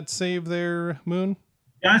save. Does that save there, Moon?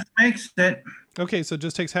 Just makes it. Okay, so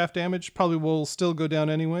just takes half damage. Probably will still go down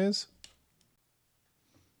anyways.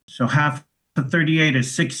 So half of 38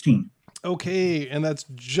 is 16. Okay, and that's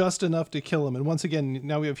just enough to kill him. And once again,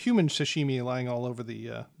 now we have human sashimi lying all over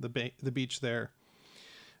the beach there.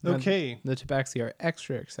 Okay. The Tabaxi are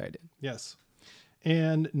extra excited. Yes.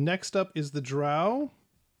 And next up is the drow,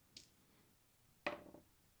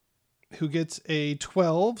 who gets a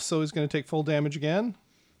 12, so he's going to take full damage again.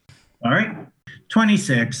 All right.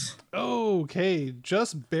 26. Okay,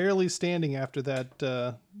 just barely standing after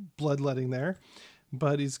that bloodletting there.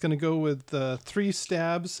 But he's going to go with 3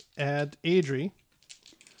 stabs at Adri.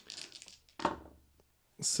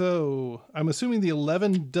 So I'm assuming the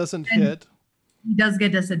 11 doesn't And- hit. He does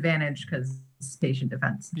get disadvantage because station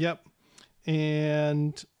defense. Yep.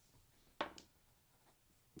 And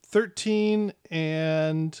 13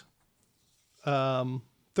 and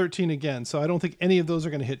 13 again. So I don't think any of those are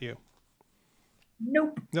going to hit you.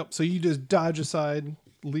 Nope. Nope. So you just dodge aside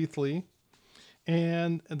lethally.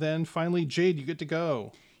 And then finally, Jade, you get to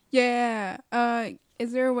go. Yeah.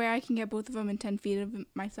 Is there a way I can get both of them in 10 feet of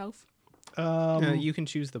myself? You can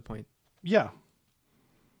choose the point Yeah.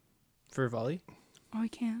 for volley. Oh, I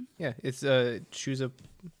can. Yeah, it's choose a.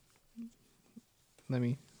 Let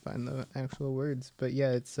me find the actual words, but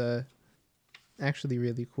yeah, it's actually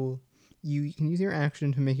really cool. You can use your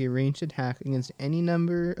action to make a ranged attack against any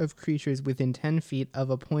number of creatures within 10 feet of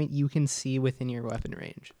a point you can see within your weapon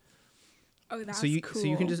range. Oh, that's So you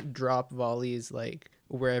cool. can just drop volleys like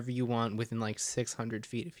wherever you want within like 600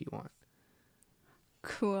 feet if you want.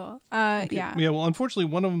 Cool. Yeah, Yeah. well, unfortunately,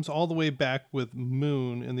 one of them's all the way back with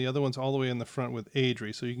Moon, and the other one's all the way in the front with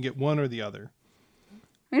Adri, so you can get one or the other.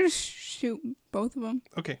 I just shoot both of them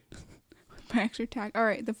Okay. with my extra attack. All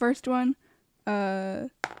right, the first one,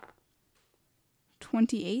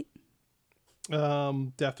 28.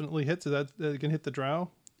 Definitely hits. So that can hit the drow.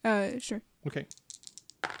 Sure. Okay.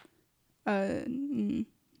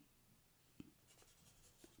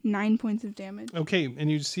 9 points of damage. Okay, and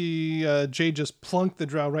you see Jade just plunk the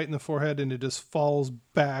drow right in the forehead, and it just falls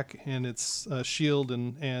back, and its shield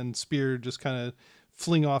and spear just kind of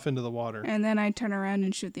fling off into the water. And then I turn around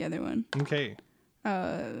and shoot the other one. Okay.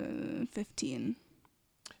 15.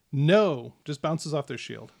 No, just bounces off their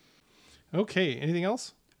shield. Okay, anything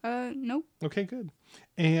else? Nope. Okay, good.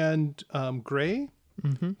 And Gray,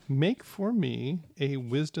 Mm-hmm. make for me a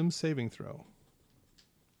wisdom saving throw.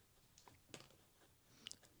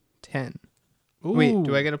 10. Ooh, Wait,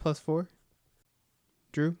 do I get a +4?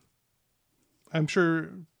 Drew? I'm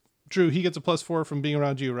sure, Drew, he gets a +4 from being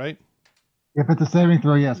around you, right? If it's a saving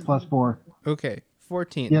throw, yes, +4. Okay,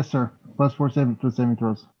 14. Yes, sir. +4 saving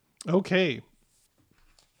throws. Okay.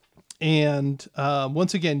 And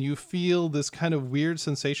once again, you feel this kind of weird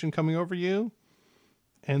sensation coming over you,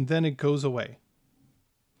 and then it goes away.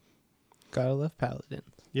 Gotta love paladins.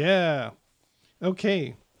 Yeah.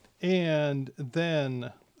 Okay. And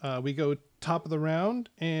then we go top of the round,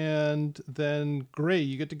 and then Gray,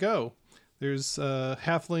 you get to go. There's a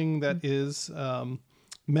halfling that is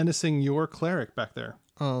menacing your cleric back there.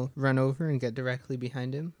 I'll run over and get directly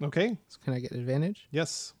behind him. Okay. So can I get advantage?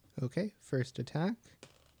 Yes. Okay, first attack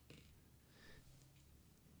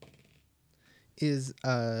is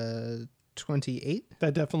 28.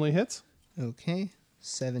 That definitely hits. Okay,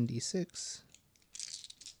 76.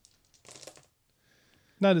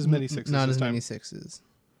 Not as many sixes Not this as time. many sixes.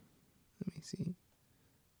 Let me see.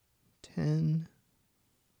 10,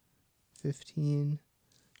 15,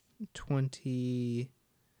 20,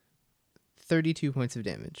 32 points of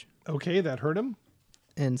damage. Okay, that hurt him.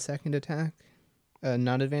 And second attack,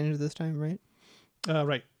 not advantage this time, right?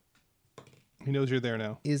 Right. He knows you're there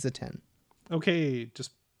now. Is a 10. Okay,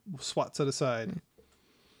 just swats it aside.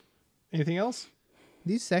 Anything else?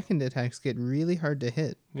 These second attacks get really hard to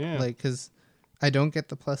hit. Yeah. Like, because I don't get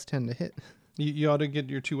the +10 to hit. You ought to get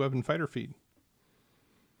your 2-weapon fighter feed.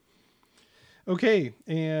 Okay,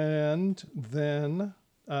 and then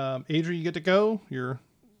Adri, you get to go. You're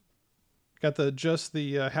got the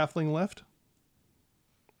halfling left.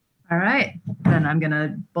 All right. Then I'm going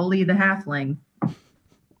to bully the halfling.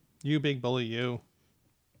 You big bully, you.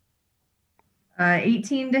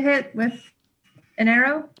 18 to hit with an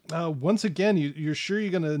arrow. Once again, you're sure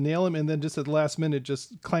you're going to nail him, and then just at the last minute,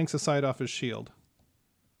 just clanks aside off his shield.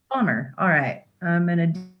 Bummer. All right. I'm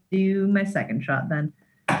going to do my second shot then.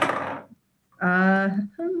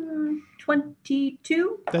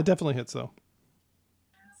 22. That definitely hits, though.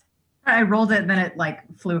 I rolled it, then it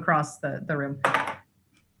flew across the room.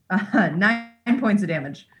 9 points of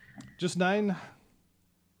damage. Just 9?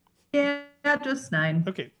 Yeah, just 9.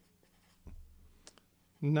 Okay.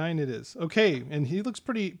 9 it is. Okay, and he looks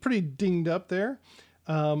pretty dinged up there.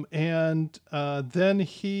 And then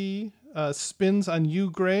he spins on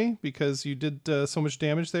you, Gray, because you did so much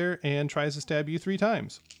damage there, and tries to stab you 3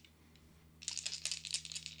 times.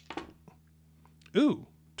 Ooh,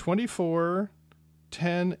 24,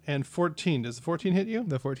 10, and 14. Does the 14 hit you?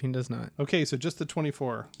 The 14 does not. Okay, so just the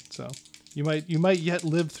 24. So you might yet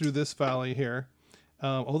live through this valley here.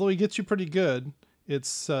 Although he gets you pretty good, it's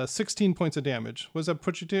 16 points of damage. What does that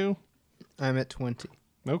put you to? I'm at 20.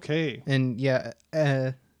 Okay. And yeah,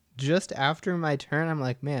 just after my turn, I'm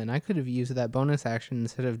like, man, I could have used that bonus action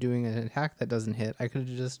instead of doing an attack that doesn't hit. I could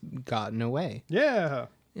have just gotten away. Yeah.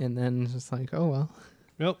 And then it's just like, oh, well.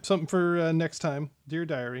 Well, something for next time. Dear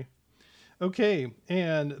Diary. Okay,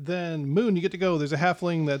 and then Moon, you get to go. There's a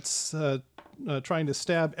halfling that's trying to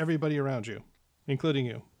stab everybody around you, including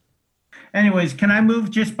you. Anyways, can I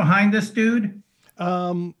move just behind this dude?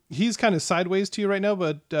 He's kind of sideways to you right now,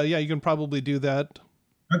 but yeah, you can probably do that.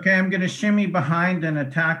 Okay, I'm going to shimmy behind and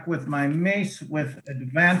attack with my mace with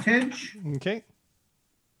advantage. Okay.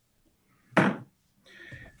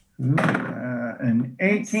 An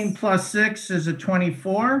 18 plus 6 is a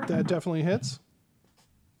 24. That definitely hits.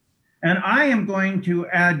 And I am going to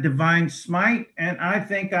add Divine Smite, and I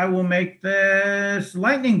think I will make this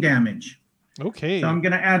lightning damage. Okay. So I'm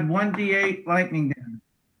going to add 1d8 lightning damage.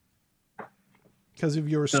 Because of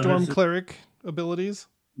your Storm Cleric abilities?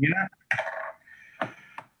 Yeah.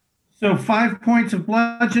 So 5 points of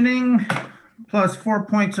bludgeoning plus 4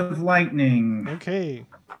 points of lightning. Okay.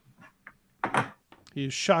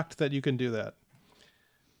 He's shocked that you can do that.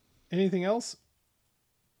 Anything else?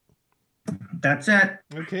 That's it.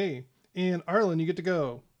 Okay. And Arlen, you get to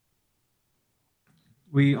go.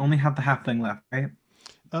 We only have the halfling left, right?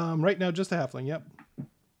 Right now, just a halfling. Yep.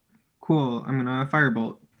 Cool. I'm gonna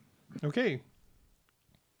firebolt. Okay.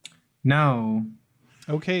 No.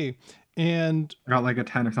 Okay. And I got like a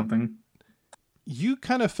 10 or something. you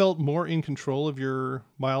kind of felt more in control of your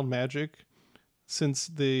mild magic since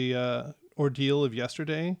the ordeal of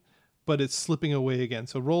yesterday, but it's slipping away again.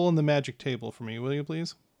 So roll on the magic table for me, will you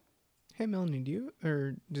please? Hey Melanie,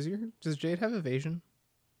 does Jade have evasion?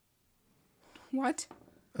 What?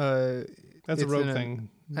 That's a rogue thing.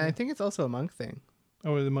 I think it's also a monk thing.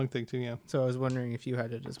 Oh, the monk thing too, yeah. So I was wondering if you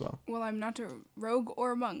had it as well. Well, I'm not a rogue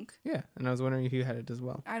or a monk. Yeah, and I was wondering if you had it as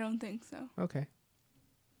well. I don't think so. Okay.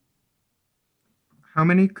 How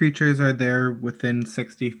many creatures are there within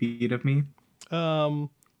 60 feet of me? 1,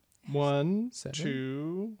 7?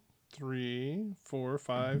 2, 3, 4,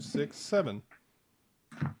 5, 6, 7.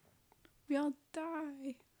 We all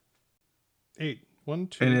die. 8. 1,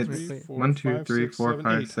 And 2, it's 3, 4, 1, 2, 5, 3, 6, 4, 7,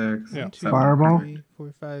 5, 8. 6. Yeah. 1, 2, Seven. Fireball? 3,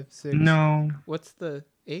 4, 5, 6. No. What's the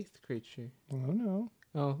 8th creature? Oh, no.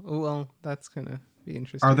 Oh, well, that's gonna be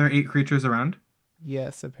interesting. Are there 8 creatures around?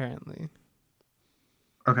 Yes, apparently.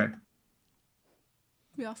 Okay.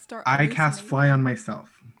 We all start. I cast hallucinating. fly on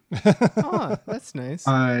myself. Oh, that's nice.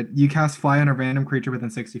 You cast fly on a random creature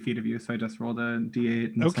within 60 feet of you, so I just rolled a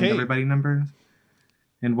d8 and Okay. assigned everybody numbers.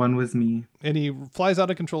 And one was me. And he flies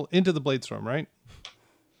out of control into the blade storm, right?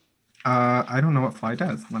 I don't know what fly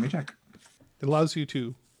does. Let me check. It allows you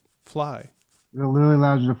to fly. It literally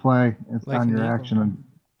allows you to fly. It's Like on an your eagle. action.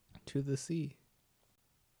 To the sea.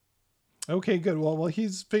 Okay, good. Well, while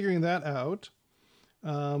he's figuring that out,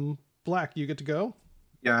 Black, you get to go.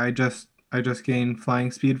 Yeah, I just gained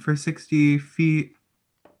flying speed for 60 feet.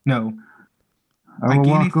 No, I will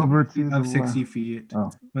gain walk a over speed to of the 60 feet.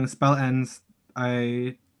 Oh. When the spell ends,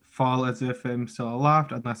 I fall as if I'm still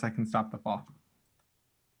aloft unless I can stop the fall.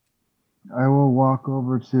 I will walk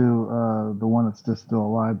over to the one that's just still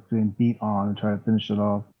alive, being beat on, and try to finish it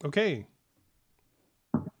off. Okay.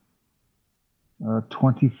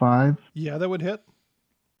 25. Yeah, that would hit.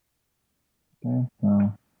 Okay,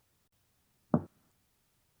 so.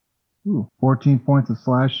 14 points of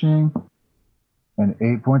slashing and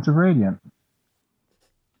 8 points of radiant.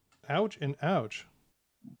 Ouch and ouch.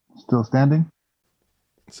 Still standing?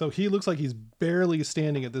 So he looks like he's barely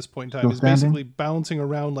standing at this point in time. Still He's standing? basically bouncing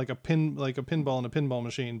around like a pinball in a pinball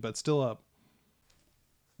machine, but still up.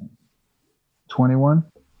 21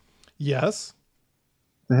 Yes.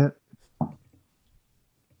 to hit.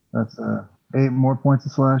 That's 8 more points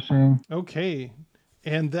of slashing Okay.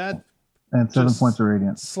 And that and 7 Just- points of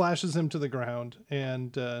radiant. slashes him to the ground,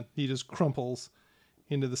 and he just crumples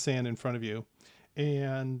into the sand in front of you.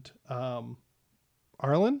 And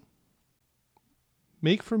Arlen,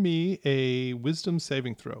 make for me a wisdom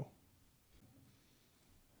saving throw.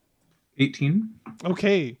 18.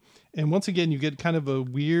 Okay. And once again, you get kind of a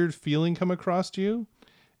weird feeling come across you,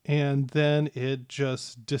 and then it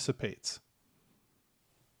just dissipates.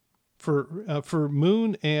 For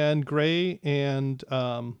Moon and Gray and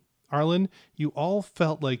Arlen, you all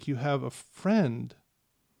felt like you have a friend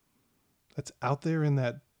that's out there in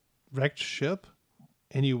that wrecked ship,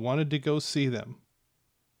 and you wanted to go see them.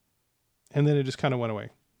 And then it just kind of went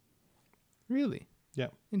away. Really? Yeah.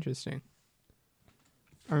 Interesting.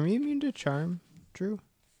 Are we immune to charm, Drew?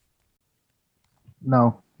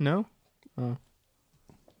 No, No? Oh.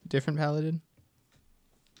 Different paladin?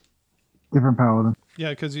 different paladin.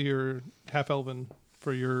 Yeah, because you're half elven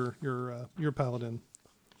for your paladin.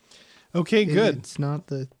 Okay, good. It's not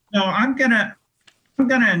the... No, I'm gonna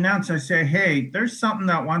announce. I say, hey, there's something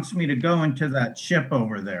that wants me to go into that ship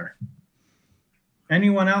over there.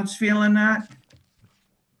 Anyone else feeling that?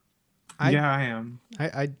 Yeah, I am.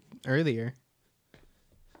 I earlier.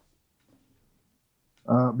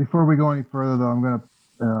 Before we go any further, though, I'm gonna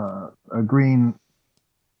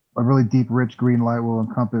a really deep, rich green light will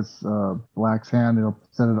encompass Black's hand. It'll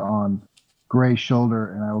set it on Gray's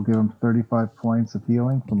shoulder, and I will give him 35 points of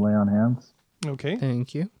healing from Lay on Hands. Okay.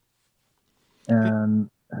 Thank you. And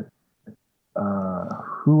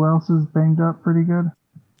who else is banged up pretty good?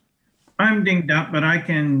 I'm dinged up, but I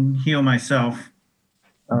can heal myself.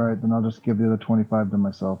 All right, then I'll just give the other 25 to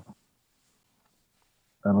myself.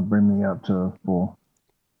 That'll bring me up to full.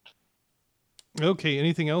 Okay,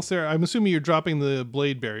 anything else there? I'm assuming you're dropping the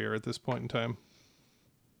blade barrier at this point in time.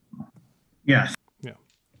 Yes. Yeah.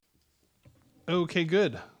 Okay,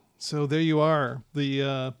 good. So there you are.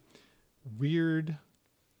 The weird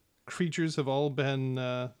creatures have all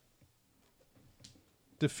been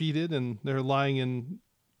defeated, and they're lying in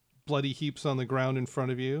bloody heaps on the ground in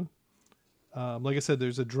front of you. Like I said,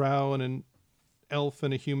 there's a drow and an elf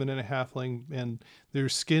and a human and a halfling, and their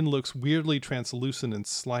skin looks weirdly translucent and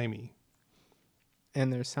slimy.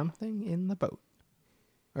 And there's something in the boat.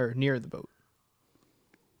 Or near the boat.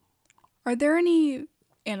 Are there any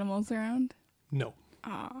animals around? No.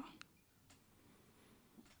 Ah.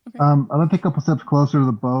 I'm gonna take a couple steps closer to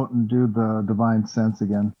the boat and do the divine sense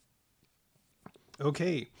again.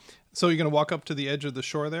 Okay. So you're going to walk up to the edge of the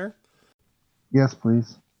shore there? Yes,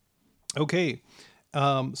 please. Okay.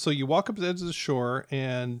 So you walk up to the edge of the shore,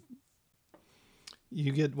 and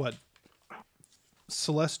you get what?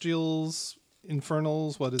 Celestials,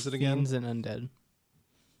 infernals, what is it again? Fiends and undead.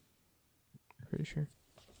 Pretty sure.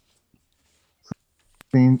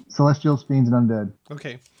 Celestials, fiends, and undead.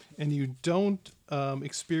 Okay. And you don't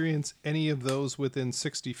experience any of those within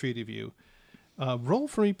 60 feet of you. Roll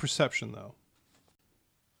for me perception, though.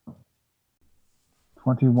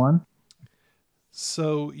 21.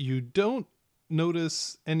 So you don't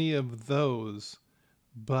notice any of those,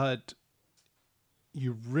 but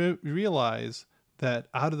you realize that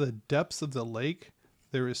out of the depths of the lake,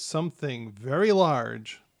 there is something very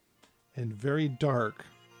large and very dark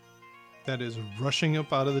that is rushing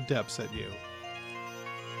up out of the depths at you.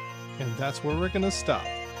 And that's where we're going to stop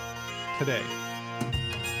today.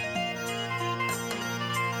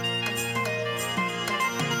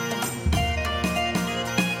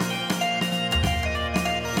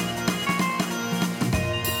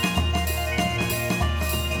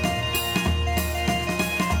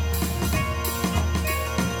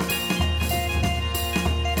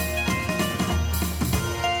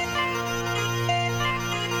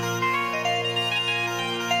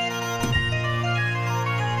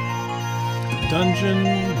 Dungeon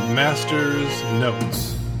Master's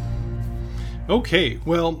Notes. Okay,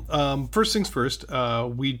 well, first things first,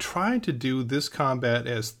 we tried to do this combat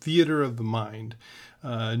as theater of the mind.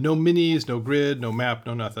 No minis, no grid, no map,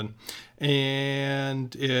 no nothing.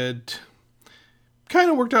 And it kind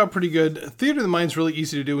of worked out pretty good. Theater of the mind's really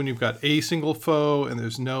easy to do when you've got a single foe and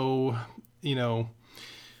there's no,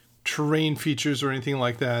 terrain features or anything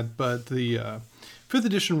like that. But the 5th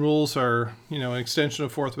edition rules are, an extension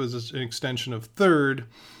of 4th was an extension of 3rd,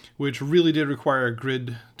 which really did require a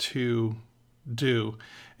grid to do.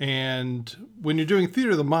 And when you're doing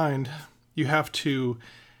Theater of the Mind, you have to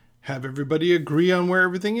have everybody agree on where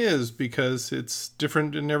everything is because it's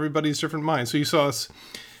different in everybody's different mind. So you saw us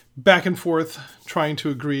back and forth trying to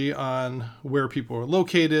agree on where people were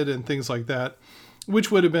located and things like that, which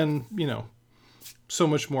would have been, so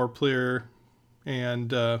much more clear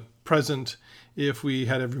and present if we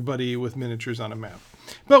had everybody with miniatures on a map.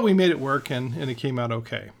 But we made it work, and it came out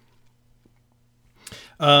okay.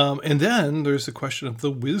 And then there's the question of the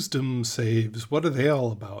wisdom saves. What are they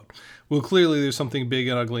all about? Well, clearly there's something big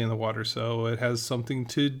and ugly in the water, so it has something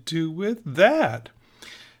to do with that.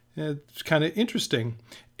 It's kind of interesting.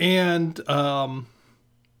 And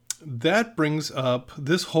that brings up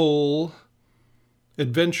this whole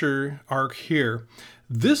adventure arc here.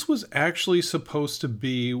 This was actually supposed to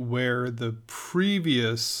be where the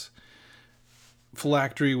previous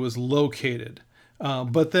phylactery was located.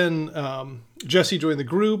 But then Jesse joined the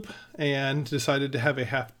group and decided to have a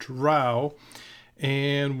half drow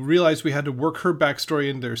and realized we had to work her backstory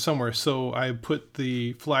in there somewhere. So I put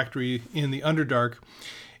the phylactery in the Underdark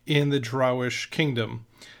in the drowish kingdom.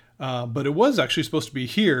 But it was actually supposed to be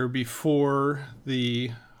here before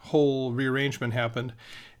the whole rearrangement happened.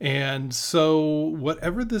 And so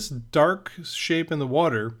whatever this dark shape in the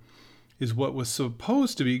water is what was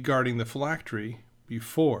supposed to be guarding the phylactery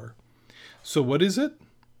before. So what is it?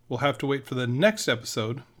 We'll have to wait for the next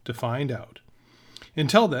episode to find out.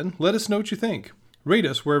 Until then, let us know what you think. Rate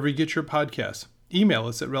us wherever you get your podcasts. Email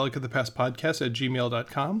us at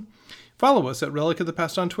relicofthepastpodcast@gmail.com. Follow us at Relic of the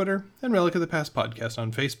Past on Twitter and Relic of the Past Podcast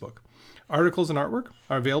on Facebook. Articles and artwork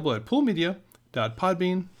are available at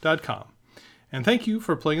poolmedia.podbean.com. And thank you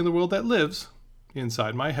for playing in the world that lives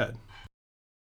inside my head.